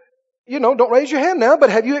 Because, don't raise your hand now, but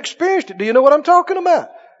have you experienced it? Do you know what I'm talking about?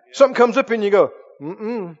 Something comes up and you go,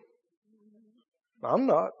 I'm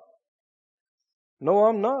not. No,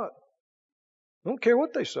 I'm not. I don't care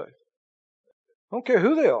what they say. I don't care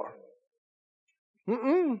who they are.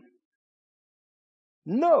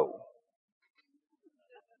 No.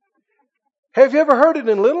 Have you ever heard it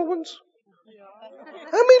in little ones?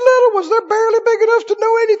 I mean, little ones, they're barely big enough to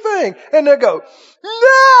know anything. And they go,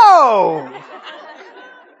 "No!"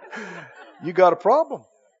 You got a problem.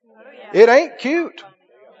 It ain't cute.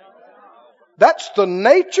 That's the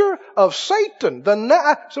nature of Satan.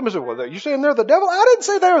 Somebody said, "Well, you saying they're the devil?" I didn't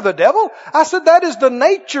say they're the devil. I said that is the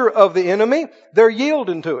nature of the enemy. They're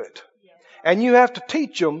yielding to it. And you have to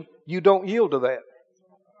teach them you don't yield to that.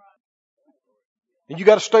 And you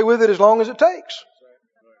got to stay with it as long as it takes.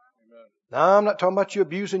 Now, I'm not talking about you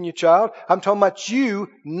abusing your child. I'm talking about you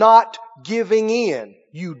not giving in.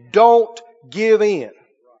 You don't give in.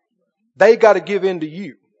 They got to give in to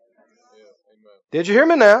you. Did you hear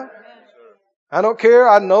me now? I don't care.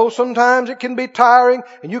 I know sometimes it can be tiring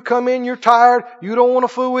and you come in, you're tired. You don't want to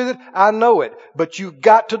fool with it. I know it. But you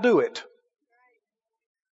got to do it.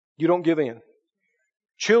 You don't give in.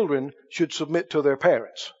 Children should submit to their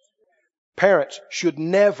parents. Parents should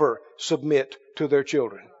never submit to their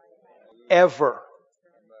children. Ever.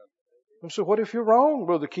 And so what if you're wrong,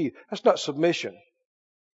 Brother Keith? That's not submission.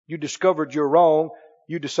 You discovered you're wrong.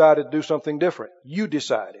 You decided to do something different. You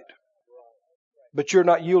decided. But you're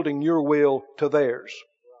not yielding your will to theirs.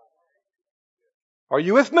 Are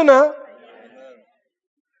you with me now?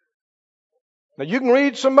 Now you can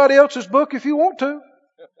read somebody else's book if you want to.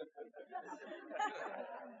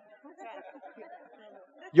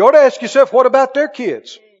 You ought to ask yourself, what about their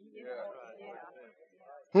kids?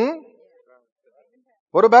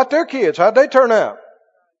 What about their kids? How'd they turn out?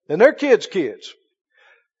 And their kids' kids.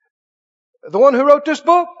 The one who wrote this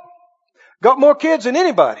book got more kids than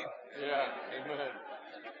anybody. Yeah. Amen.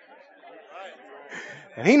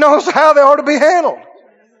 And he knows how they ought to be handled.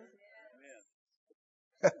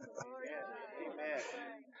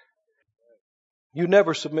 You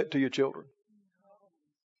never submit to your children.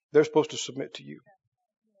 They're supposed to submit to you.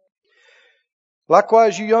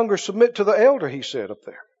 Likewise, you younger, submit to the elder, he said up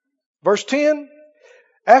there. Verse 10,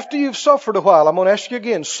 after you've suffered a while, I'm going to ask you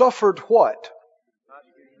again, suffered what?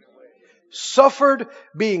 Suffered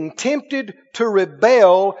being tempted to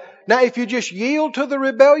rebel. Now, if you just yield to the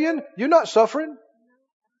rebellion, you're not suffering.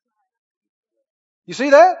 You see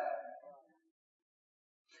that?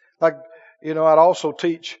 Like, I'd also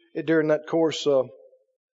teach during that course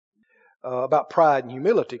about pride and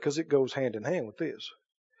humility, because it goes hand in hand with this.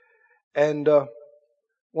 And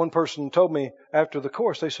one person told me after the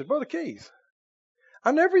course, they said, Brother Keith,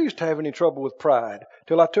 I never used to have any trouble with pride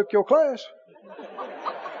till I took your class.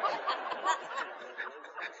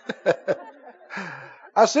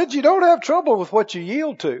 I said, you don't have trouble with what you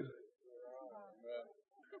yield to.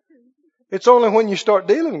 It's only when you start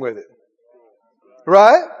dealing with it.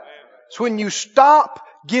 Right? It's when you stop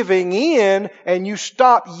giving in and you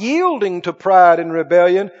stop yielding to pride and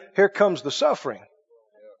rebellion, here comes the suffering.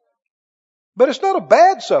 But it's not a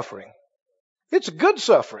bad suffering. It's a good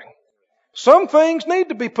suffering. Some things need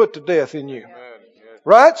to be put to death in you.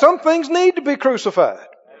 Right? Some things need to be crucified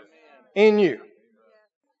in you.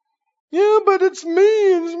 Yeah, but it's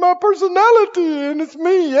me and it's my personality and it's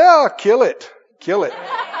me. Yeah, kill it. Kill it.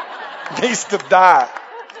 It needs to die.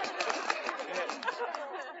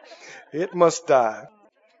 It must die.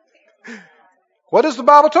 What does the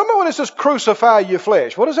Bible tell me when it says crucify your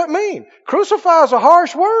flesh? What does that mean? Crucify is a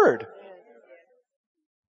harsh word.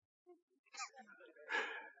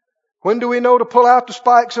 When do we know to pull out the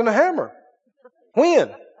spikes and the hammer?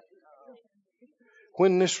 When?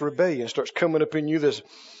 When this rebellion starts coming up in you,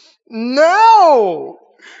 no,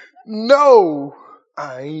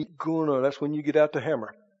 I ain't gonna. That's when you get out the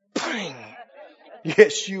hammer. Bang.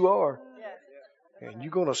 Yes, you are. And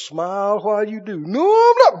you're gonna smile while you do. No,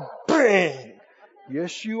 I'm not. Bang.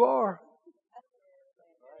 Yes, you are.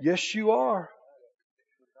 Yes, you are.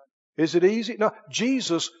 Is it easy? No.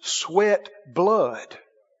 Jesus sweat blood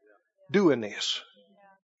doing this.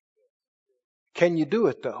 Can you do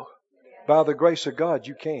it though? By the grace of God,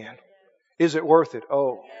 you can. Is it worth it?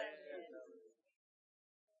 Oh.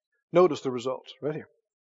 Notice the results right here.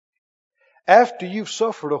 After you've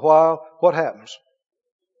suffered a while, what happens?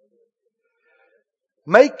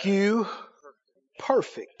 Make you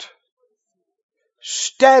perfect.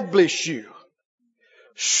 Establish you.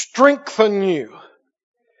 Strengthen you.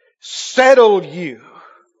 Settle you.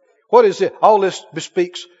 What is it? All this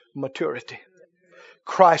bespeaks maturity.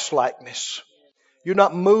 Christ-likeness. You're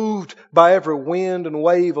not moved by every wind and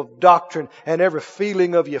wave of doctrine and every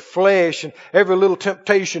feeling of your flesh and every little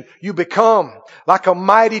temptation. You become like a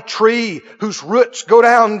mighty tree whose roots go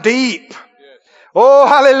down deep. Oh,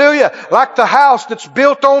 hallelujah. Like the house that's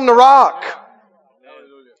built on the rock.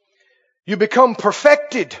 You become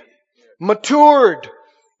perfected, matured,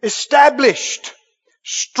 established,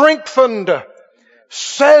 strengthened,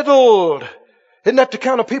 settled. Isn't that the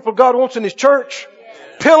kind of people God wants in His church?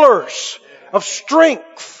 Pillars of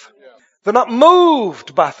strength. They're not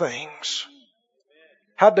moved by things.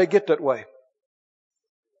 How'd they get that way?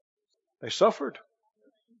 They suffered.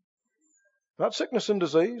 Not sickness and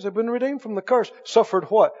disease. They've been redeemed from the curse. Suffered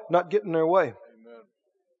what? Not getting their way.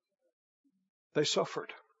 They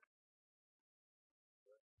suffered.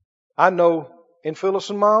 I know in Phyllis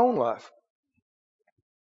and my own life.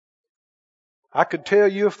 I could tell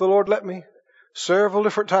you, if the Lord let me, several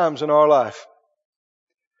different times in our life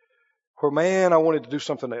where, man, I wanted to do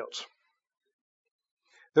something else.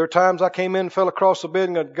 There are times I came in and fell across the bed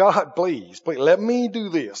and said, God, please, let me do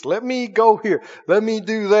this. Let me go here. Let me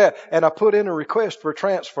do that. And I put in a request for a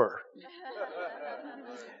transfer.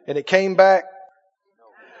 And it came back,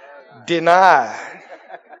 denied.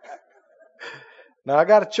 Now I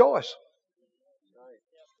got a choice.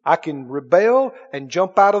 I can rebel and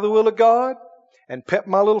jump out of the will of God and pet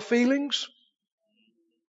my little feelings.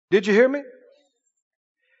 Did you hear me?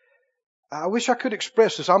 I wish I could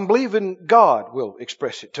express this. I'm believing God will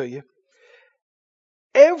express it to you.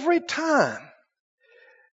 Every time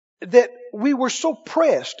that we were so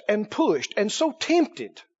pressed and pushed and so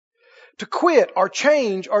tempted to quit or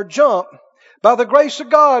change or jump, by the grace of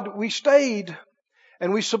God, we stayed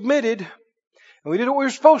and we submitted and we did what we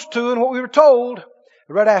were supposed to and what we were told.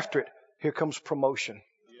 And right after it, here comes promotion.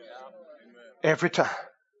 Every time.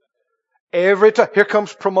 Every time. Here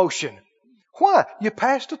comes promotion. Why? You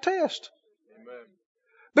passed a test. Amen.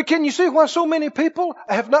 But can you see why so many people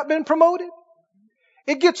have not been promoted?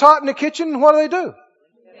 It gets hot in the kitchen, and what do?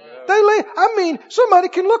 They leave. I mean, somebody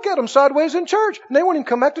can look at them sideways in church, and they won't even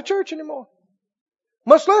come back to church anymore.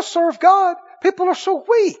 Much less serve God. People are so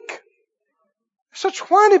weak. Such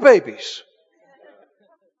whiny babies.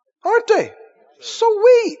 Aren't they? So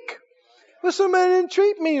weak. Well, somebody didn't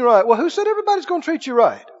treat me right. Well, who said everybody's going to treat you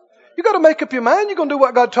right? You got to make up your mind. You're going to do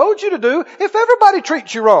what God told you to do. If everybody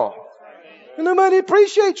treats you wrong, and nobody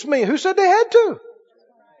appreciates me, who said they had to?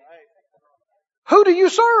 Who do you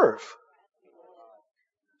serve?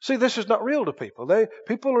 See, this is not real to people.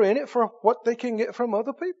 People are in it for what they can get from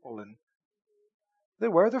other people, and they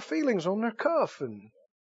wear their feelings on their cuff. And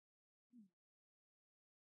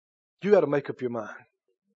you got to make up your mind.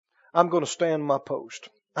 I'm going to stand my post.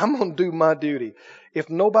 I'm going to do my duty. If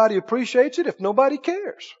nobody appreciates it, if nobody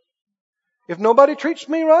cares, if nobody treats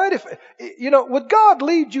me right, would God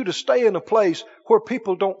lead you to stay in a place where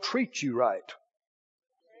people don't treat you right?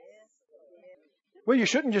 Well, you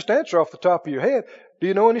shouldn't just answer off the top of your head. Do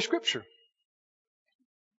you know any scripture?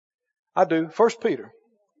 I do. 1 Peter.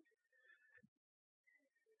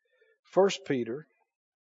 1 Peter.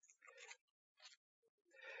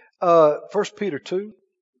 1 Peter 2.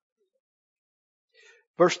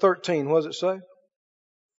 Verse 13, what does it say?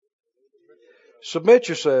 Submit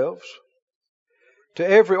yourselves to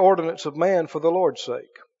every ordinance of man for the Lord's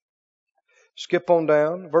sake. Skip on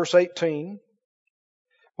down. Verse 18.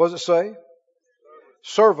 What does it say?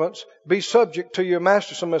 Servants, be subject to your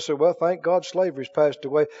master. Somebody said, well, thank God slavery's passed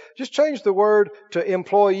away. Just change the word to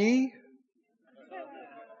employee,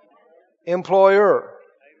 employer.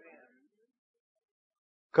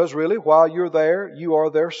 Because really, while you're there, you are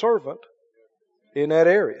their servant in that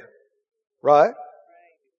area. Right?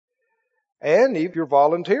 And if you're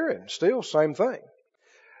volunteering, still same thing.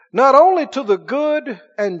 Not only to the good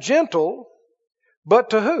and gentle, but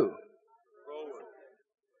to who?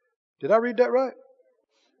 Did I read that right?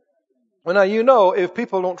 Well, now if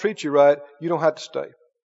people don't treat you right, you don't have to stay.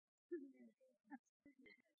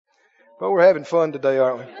 But we're having fun today,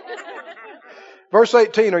 aren't we? Verse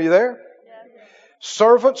 18, are you there?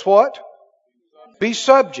 Servants, what? Be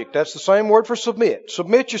subject. That's the same word for submit.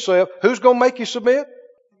 Submit yourself. Who's going to make you submit?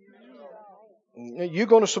 You're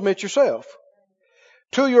going to submit yourself.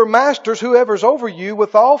 To your masters, whoever's over you,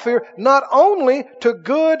 with all fear, not only to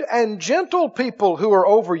good and gentle people who are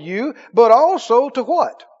over you, but also to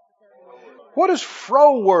what? What is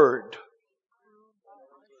froward?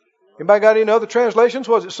 Anybody got any other translations?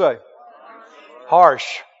 What does it say?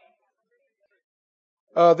 Harsh.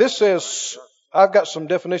 This says, I've got some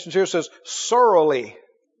definitions here. It says surly.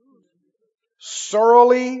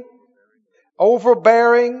 Surly,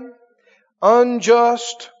 overbearing,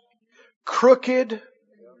 unjust, crooked.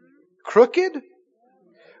 Crooked?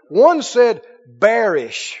 One said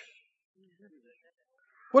bearish.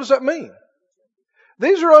 What does that mean?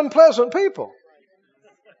 These are unpleasant people.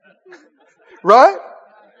 Right?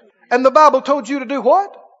 And the Bible told you to do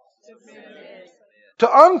what? To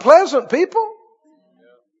unpleasant people?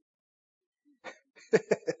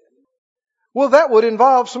 Well, that would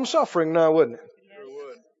involve some suffering now, wouldn't it? Sure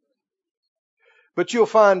would. But you'll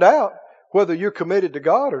find out whether you're committed to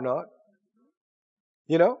God or not.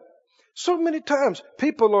 So many times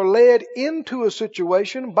people are led into a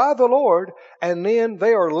situation by the Lord, and then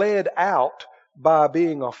they are led out by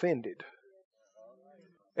being offended.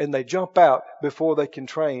 And they jump out before they can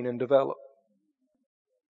train and develop.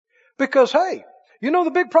 Because, hey,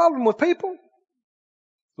 the big problem with people?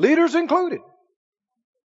 Leaders included.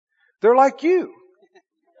 They're like you.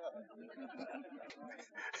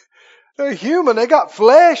 They're human. They got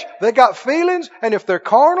flesh. They got feelings. And if they're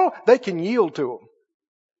carnal, they can yield to them.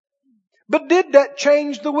 But did that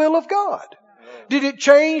change the will of God? Did it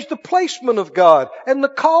change the placement of God and the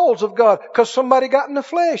calls of God because somebody got in the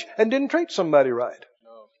flesh and didn't treat somebody right?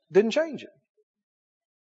 Didn't change it.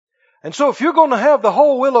 And so if you're going to have the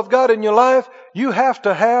whole will of God in your life, you have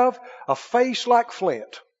to have a face like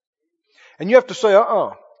flint. And you have to say,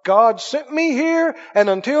 God sent me here, and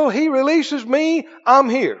until He releases me, I'm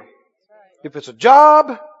here. If it's a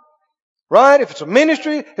job, right? If it's a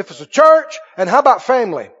ministry, if it's a church, and how about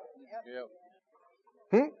family?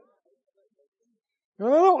 I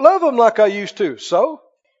don't love them like I used to. So?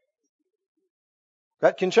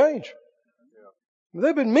 That can change.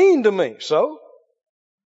 They've been mean to me. So?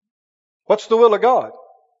 What's the will of God?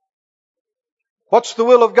 What's the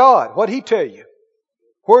will of God? What'd He tell you?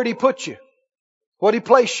 Where'd He put you? What'd He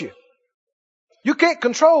place you? You can't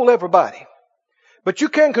control everybody. But you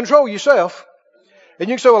can control yourself. And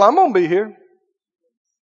you can say, well, I'm going to be here.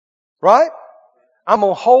 Right? I'm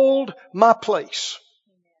going to hold my place.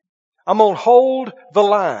 I'm going to hold the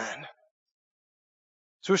line.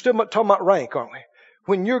 So we're still talking about rank, aren't we?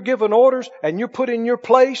 When you're given orders and you're put in your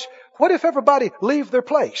place, what if everybody leave their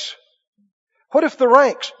place? What if the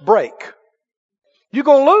ranks break? You're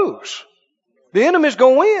going to lose. The enemy's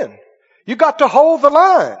going to win. You got to hold the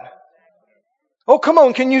line. Oh, come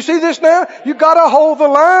on. Can you see this now? You got to hold the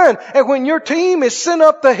line. And when your team is sent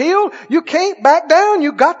up the hill, you can't back down.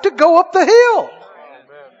 You got to go up the hill.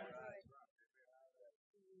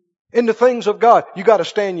 In the things of God, you got to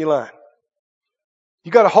stand your line.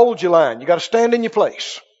 You got to hold your line. You got to stand in your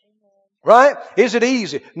place. Right? Is it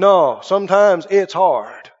easy? No. Sometimes it's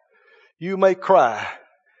hard. You may cry.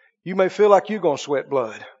 You may feel like you're going to sweat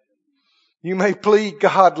blood. You may plead,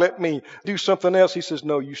 God, let me do something else. He says,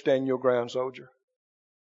 no, you stand your ground, soldier.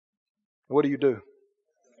 What do?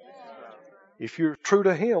 If you're true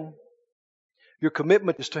to Him, your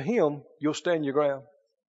commitment is to Him, you'll stand your ground.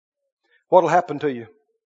 What'll happen to you?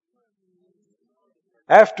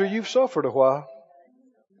 After you've suffered a while,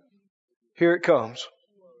 here it comes.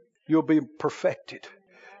 You'll be perfected.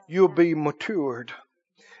 You'll be matured.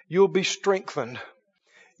 You'll be strengthened.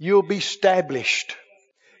 You'll be established.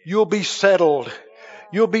 You'll be settled.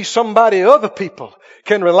 You'll be somebody other people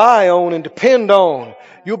can rely on and depend on.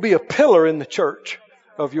 You'll be a pillar in the church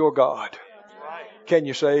of your God. Can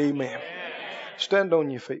you say amen? Stand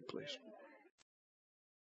on your feet, please.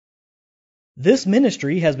 This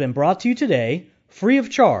ministry has been brought to you today free of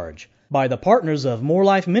charge by the partners of More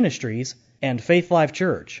Life Ministries and Faith Life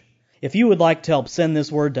Church. If you would like to help send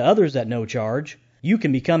this word to others at no charge, you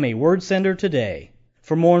can become a word sender today.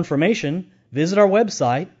 For more information, visit our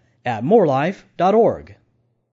website at morelife.org.